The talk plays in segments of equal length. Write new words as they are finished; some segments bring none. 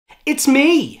It's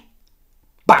me,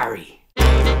 Barry.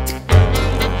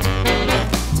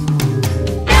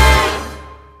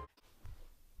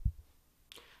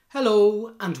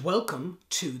 Hello and welcome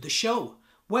to the show.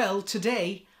 Well,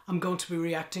 today I'm going to be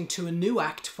reacting to a new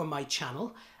act from my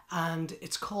channel and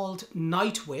it's called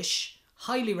NIGHTWISH,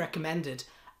 highly recommended,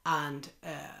 and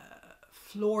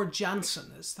Floor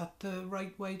Jansen, is that the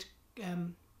right way to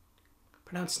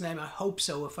pronounce the name? I hope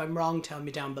so. If I'm wrong, tell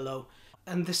me down below.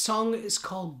 And the song is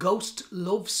called Ghost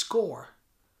Love Score.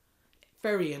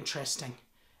 Very interesting.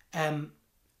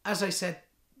 As I said,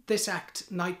 this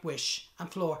act, NIGHTWISH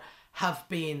and Floor, have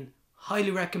been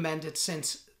highly recommended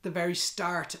since the very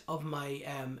start of my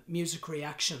music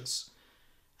reactions.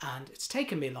 And it's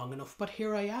taken me long enough, but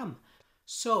here I am.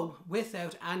 So,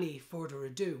 without any further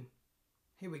ado,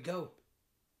 here we go.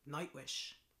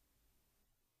 NIGHTWISH.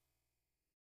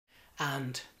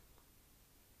 And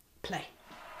play.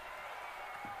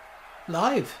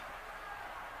 Live.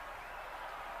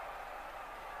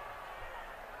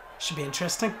 Should be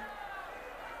interesting.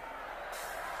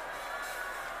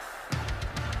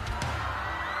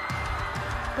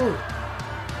 Oh.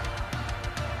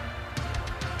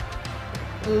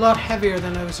 A lot heavier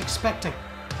than I was expecting.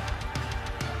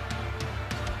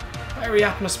 Very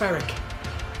atmospheric.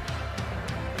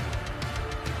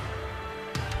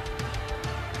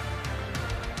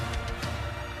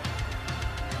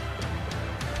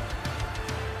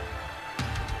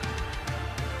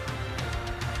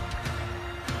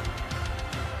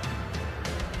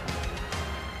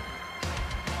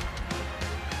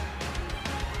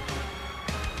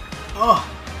 Oh,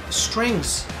 the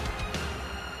strings.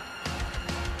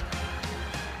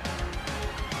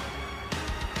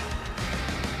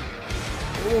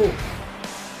 Oh.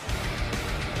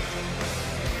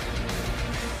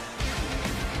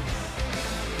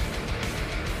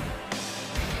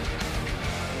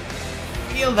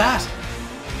 Feel that.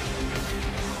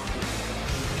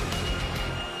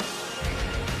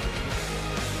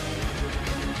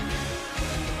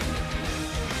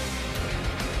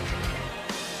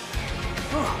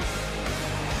 Oh.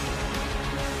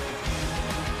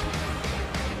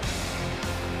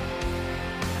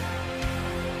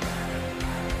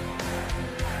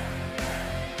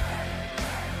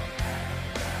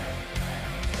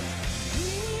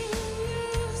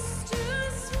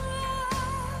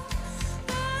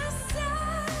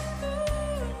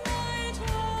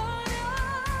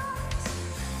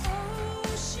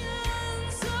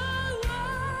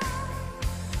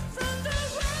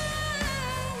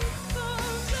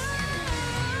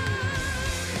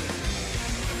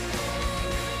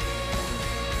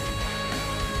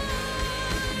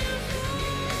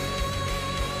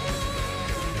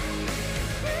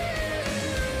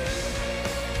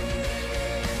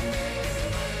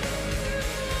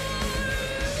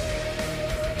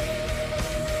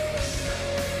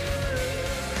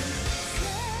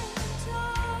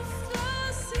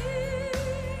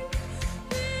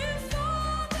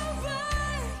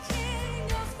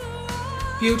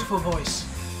 Beautiful voice.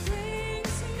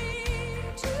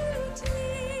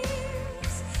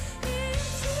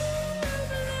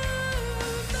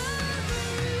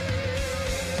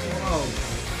 Whoa.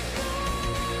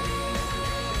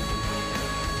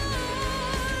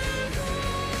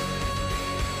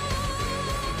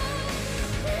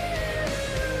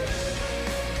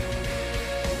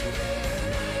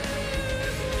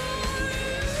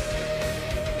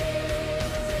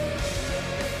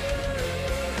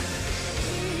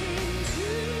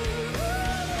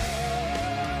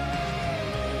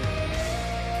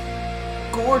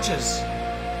 Gorgeous.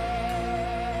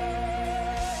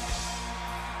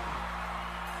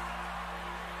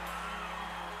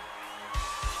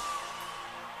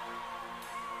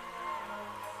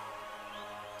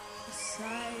 A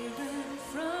siren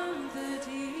from the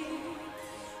deep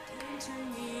came to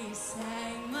me,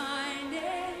 sang my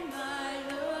name, I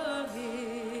love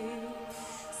it.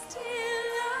 Still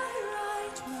I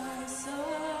write my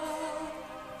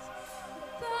songs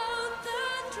about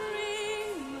that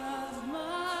dream of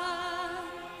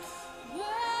mine,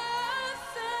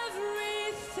 worth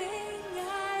everything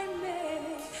I may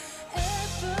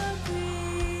ever be.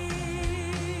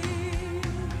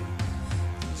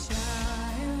 The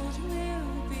child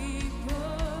will be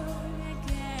born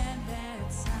again, that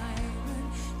siren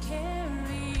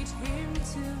carried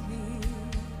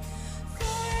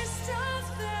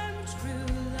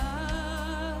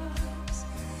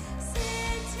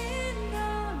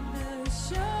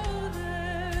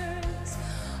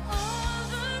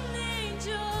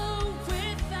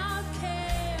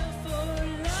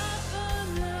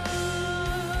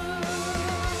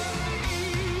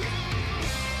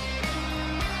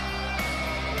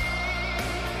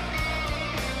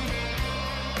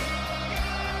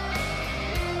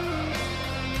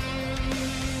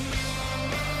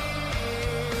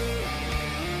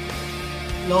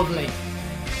Lovely.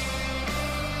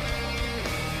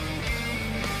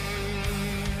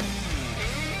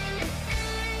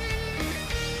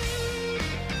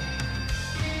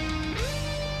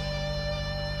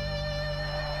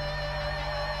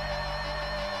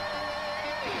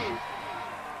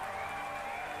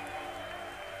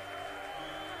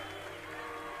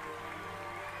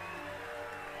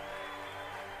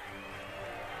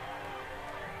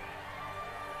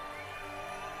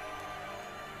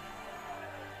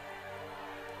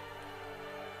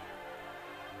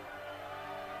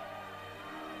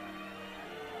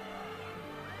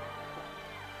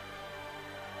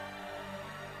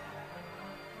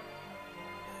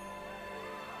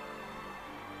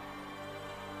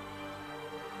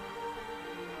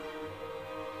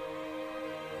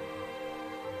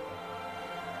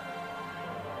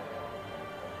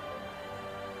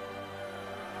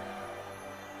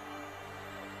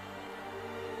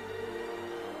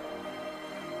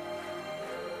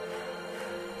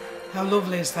 How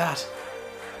lovely is that?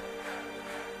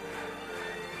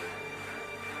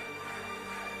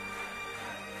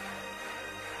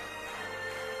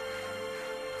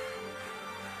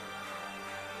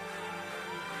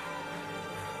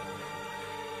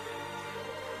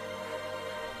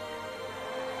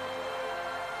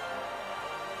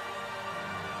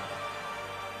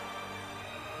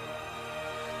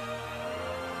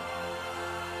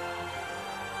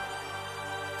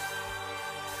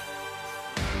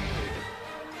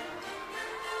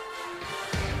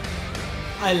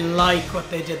 I like what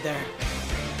they did there.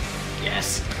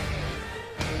 Yes.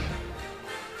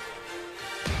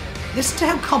 Listen to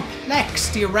how complex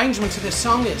the arrangement of this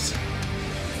song is.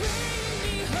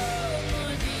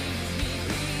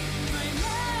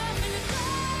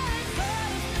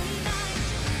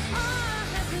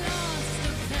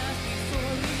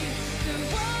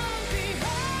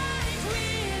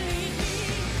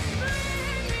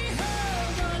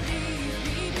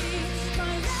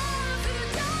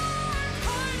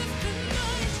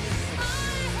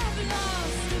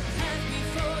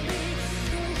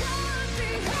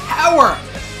 Power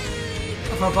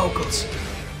of her vocals.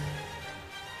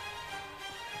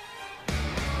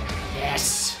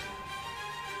 Yes.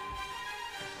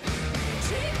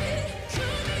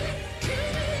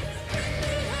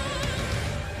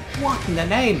 What in the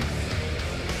name?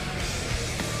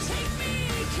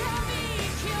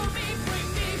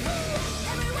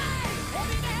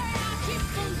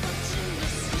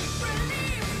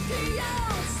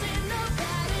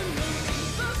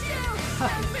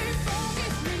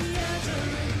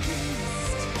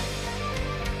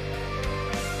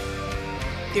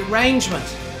 The arrangement.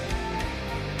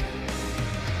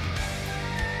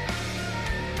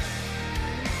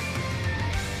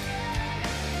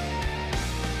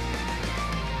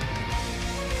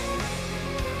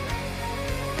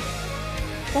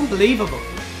 Unbelievable.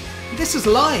 This is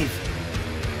live.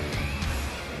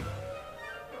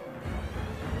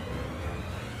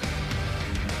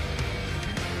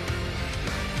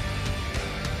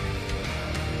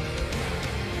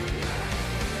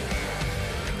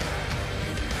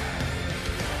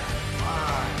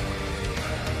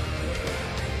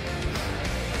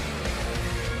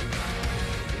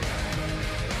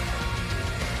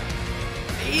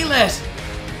 Feel it!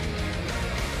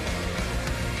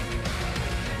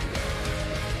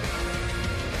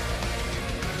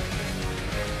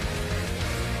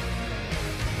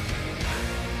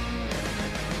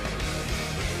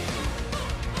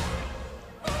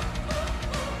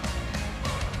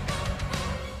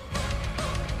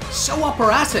 So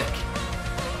operatic!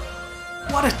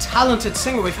 What a talented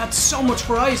singer. We've had so much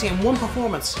variety in one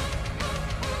performance.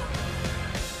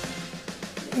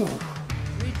 Ooh.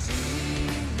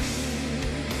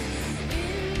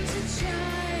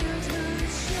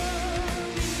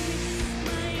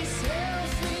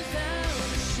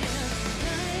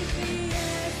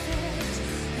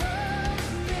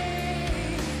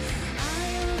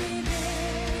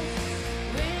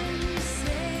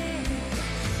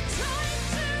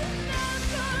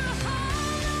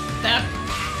 That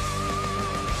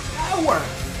power.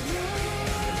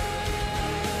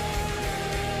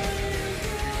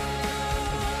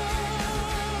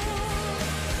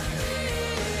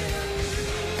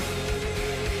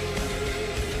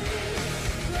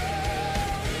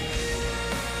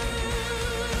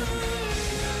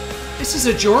 This is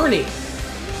a journey.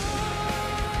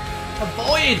 A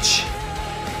voyage.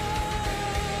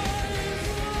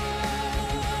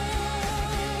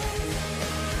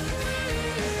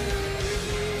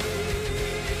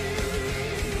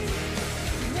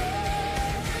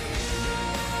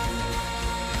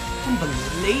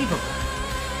 Unbelievable.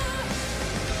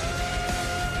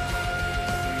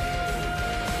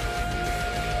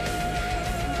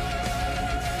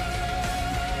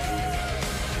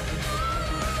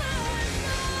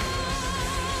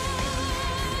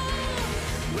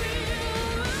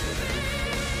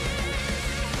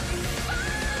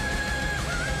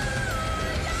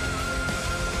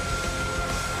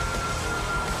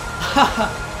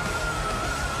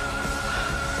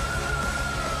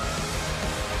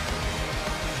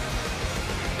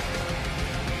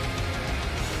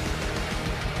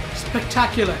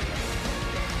 Spectacular.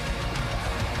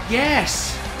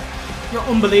 Yes. You're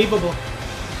unbelievable.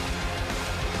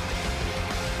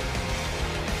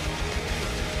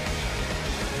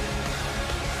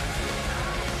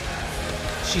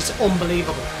 She's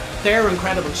unbelievable. They're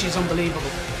incredible. She's unbelievable.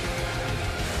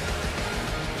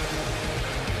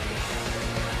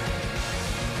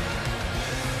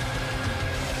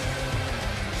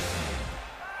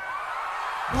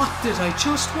 What did I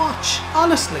just watch?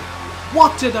 Honestly,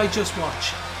 what did I just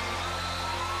watch?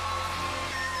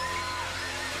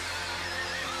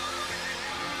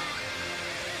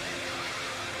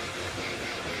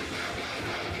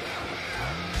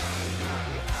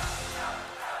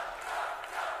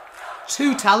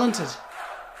 Too talented.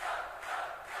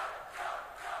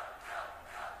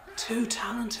 Too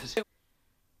talented.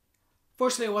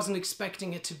 Firstly, I wasn't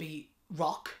expecting it to be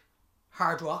rock,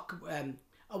 hard rock.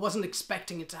 I wasn't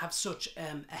expecting it to have such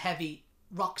a heavy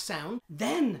rock sound.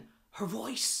 Then her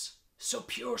voice, so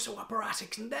pure, so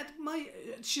operatic, and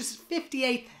she's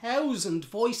 58,000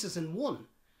 voices in one,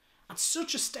 and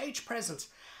such a stage presence.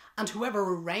 And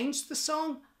whoever arranged the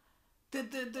song,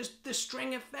 the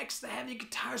string effects, the heavy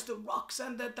guitars, the rocks,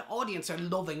 and the audience are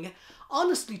loving it.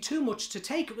 Honestly, too much to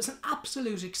take. It was an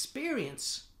absolute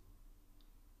experience.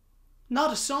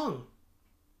 Not a song.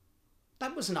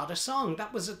 That was not a song.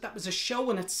 That was a show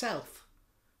in itself.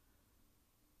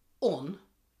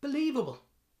 Unbelievable.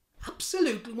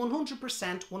 Absolutely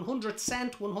 100%,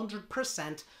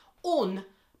 100%,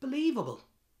 unbelievable.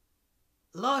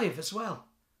 Live as well.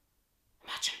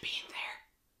 Imagine being there.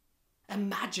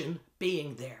 Imagine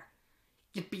being there.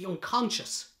 You'd be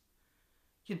unconscious.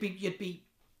 You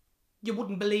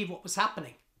wouldn't believe what was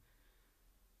happening.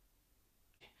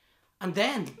 And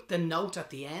then the note at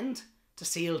the end to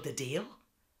seal the deal.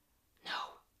 No,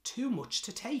 too much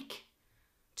to take.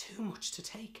 Too much to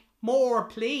take. More,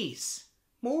 please.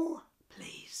 More,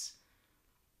 please.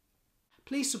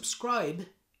 Please subscribe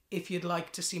if you'd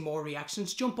like to see more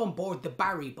reactions. Jump on board the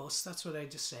Barry bus, that's what I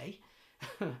just say,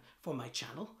 for my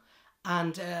channel.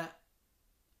 And,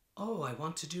 I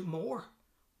want to do more.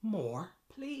 More,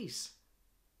 please.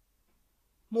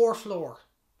 More Floor.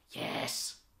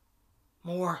 Yes.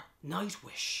 More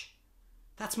Nightwish.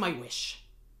 That's my wish.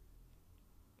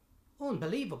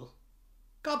 Unbelievable.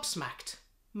 Gobsmacked.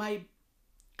 My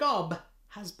gob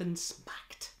has been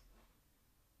smacked.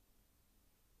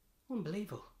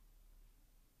 Unbelievable.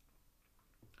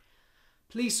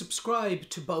 Please subscribe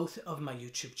to both of my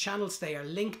YouTube channels. They are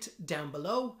linked down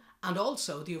below. And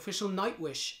also the official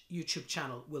Nightwish YouTube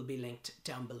channel will be linked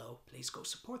down below. Please go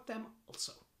support them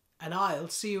also. And I'll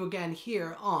see you again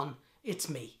here on It's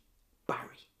Me,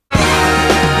 Barry.